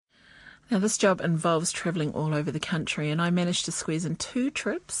Now, this job involves travelling all over the country, and I managed to squeeze in 2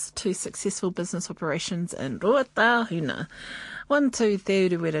 trips to successful business operations in Ruatahuna. One to the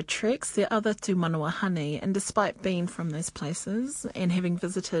Urewera treks, the other to Manaway. And despite being from those places and having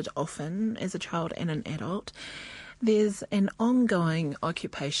visited often as a child and an adult, there's an ongoing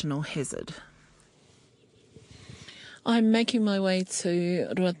occupational hazard. I'm making my way to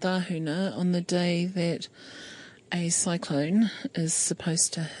Ruatahuna on the day that a cyclone is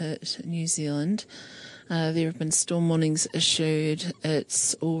supposed to hit New Zealand. There have been storm warnings issued.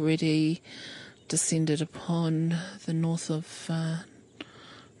 It's already descended upon the northern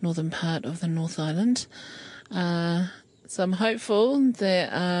part of the North Island. So I'm hopeful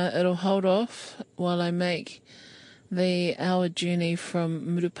that it'll hold off while I make the hour journey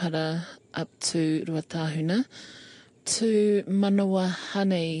from Murupara up to Ruatahuna to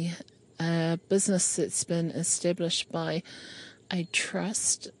Manaway, a business that's been established by a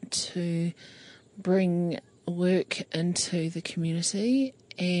trust to bring work into the community,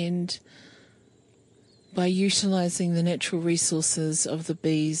 and by utilising the natural resources of the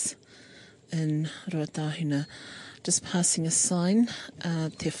bees in Ruatahuna. Just passing a sign,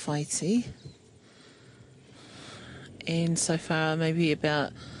 Te Whaiti, and so far maybe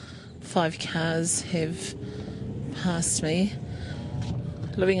about 5 cars have passed me.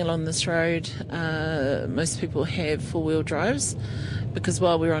 Living along this road, most people have 4-wheel drives, because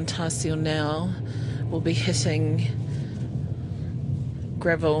while we're on Tāsio now, we'll be hitting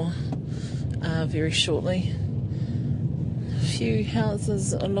gravel very shortly. A few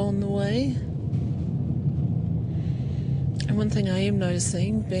houses along the way. And one thing I am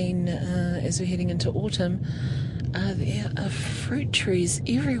noticing, as we're heading into autumn, there are fruit trees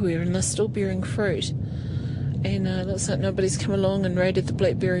everywhere, and they're still bearing fruit. And it looks like nobody's come along and raided the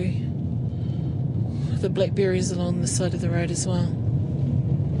blackberries along the side of the road as well.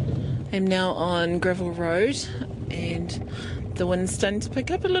 I'm now on gravel road, and the wind's starting to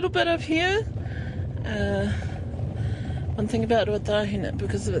pick up a little bit up here. One thing about Ruatahuna,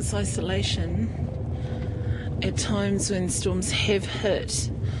 because of its isolation, at times when storms have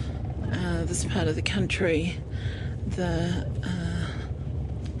hit this part of the country,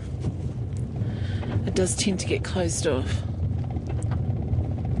 it does tend to get closed off.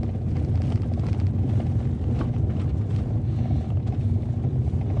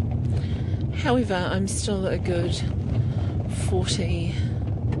 However, I'm still a good 40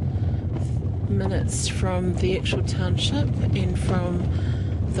 minutes from the actual township and from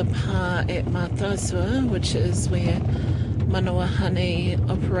the pā at Mātāsua, which is where Manaway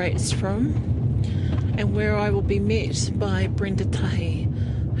operates from, and where I will be met by Brenda Tahi,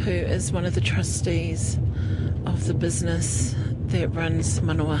 who is one of the trustees of the business that runs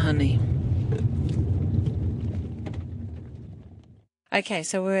Manaway. Okay,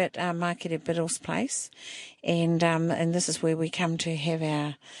 so we're at Market Biddle's place, and this is where we come to have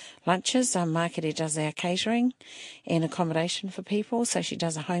our lunches. Market does our catering and accommodation for people, so she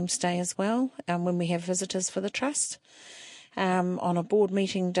does a homestay as well when we have visitors for the trust. On a board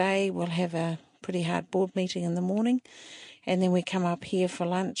meeting day, we'll have a pretty hard board meeting in the morning, and then we come up here for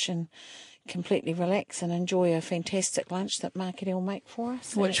lunch and completely relax and enjoy a fantastic lunch that Market will make for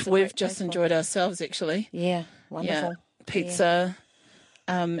us. Which we've just enjoyed ourselves, actually. Yeah, wonderful. Yeah, pizza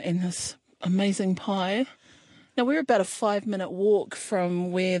and this amazing pie. Now, we're about a 5-minute walk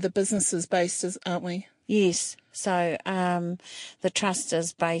from where the business is based, aren't we? Yes. So the trust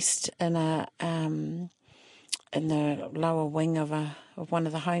is based in in the lower wing of one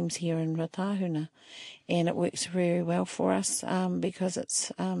of the homes here in Ruatahuna, and it works very well for us because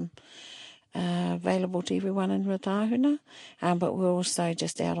it's available to everyone in Ruatahuna, but we're also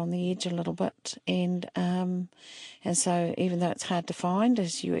just out on the edge a little bit, and so even though it's hard to find,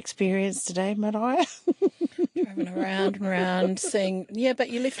 as you experienced today, Mariah, driving around and around, seeing, but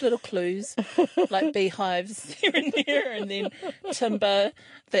you left little clues, like beehives here and there, and then timber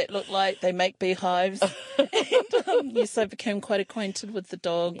that looked like they make beehives, and yes, I became quite acquainted with the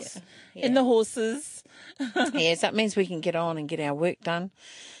dogs and the horses. Yes, that means we can get on and get our work done.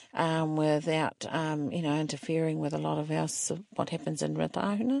 Without, interfering with a lot of what happens in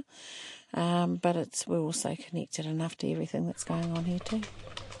Ruatahuna. But we're also connected enough to everything that's going on here too.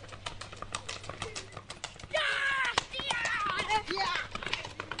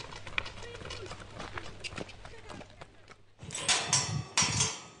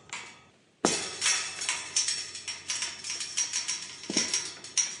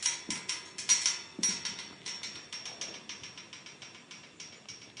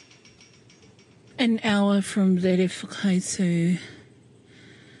 An hour from Rere Whakaitu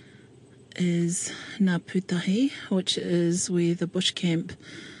is Ngā Pūtahi, which is where the bush camp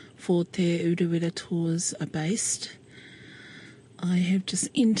for Te Urewera tours are based. I have just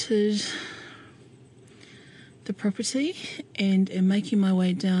entered the property and am making my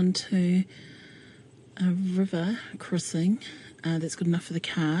way down to a river crossing that's good enough for the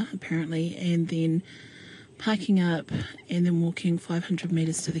car apparently, and then parking up and then walking 500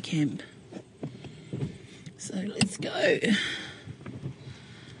 metres to the camp. So let's go.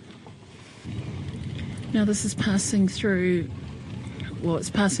 Now this is passing through, well,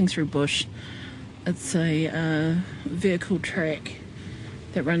 it's passing through bush. It's a vehicle track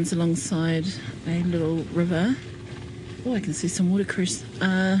that runs alongside a little river. Oh, I can see some watercress.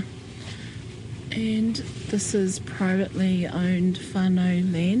 And this is privately owned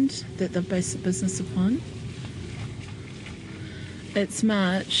whānau land that they've based the business upon. It's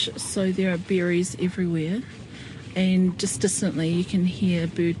March, so there are berries everywhere, and just distantly you can hear a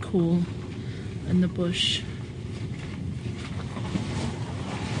bird call in the bush.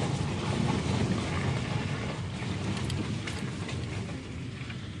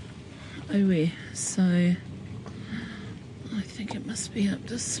 Oe, so I think it must be up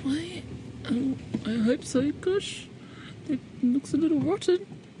this way. Oh, I hope so. Gosh, that looks a little rotten,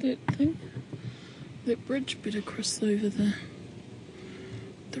 that thing. That bridge better cross over the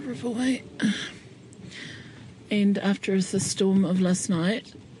riverway. And after the storm of last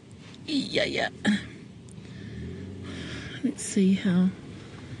night, yeah. Let's see how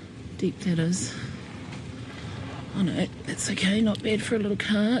deep that is. Oh no, that's okay, not bad for a little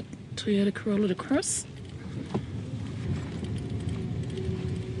cart. Toyota Corolla to cross.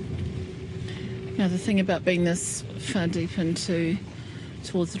 Now the thing about being this far deep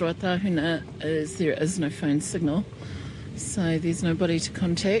towards Ruatahuna is there is no phone signal, so there's nobody to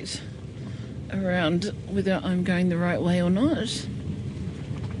contact around whether I'm going the right way or not.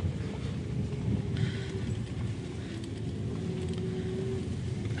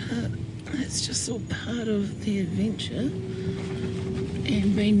 But it's just all part of the adventure.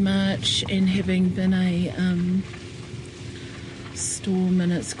 And being March and having been a storm,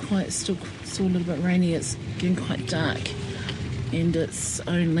 and it's quite still a little bit rainy, it's getting quite dark, and it's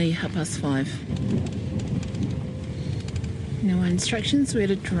only 5:30. Now my instructions were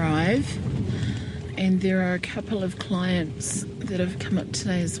to drive, and there are a couple of clients that have come up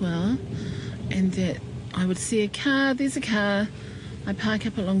today as well, and that I would see a car, there's a car, I park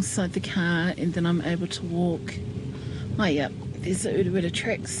up alongside the car, and then I'm able to walk. Oh yep, there's the Urewera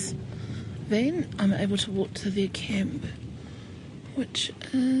Tracks van. I'm able to walk to their camp, which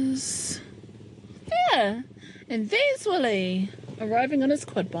is there. And there's Willie, arriving on his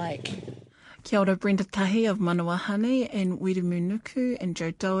quad bike. Kia ora, Brenda Tahi of Manaway and Wiremu Nuku, and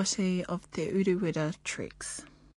Joe Doherty of the Urewera Treks.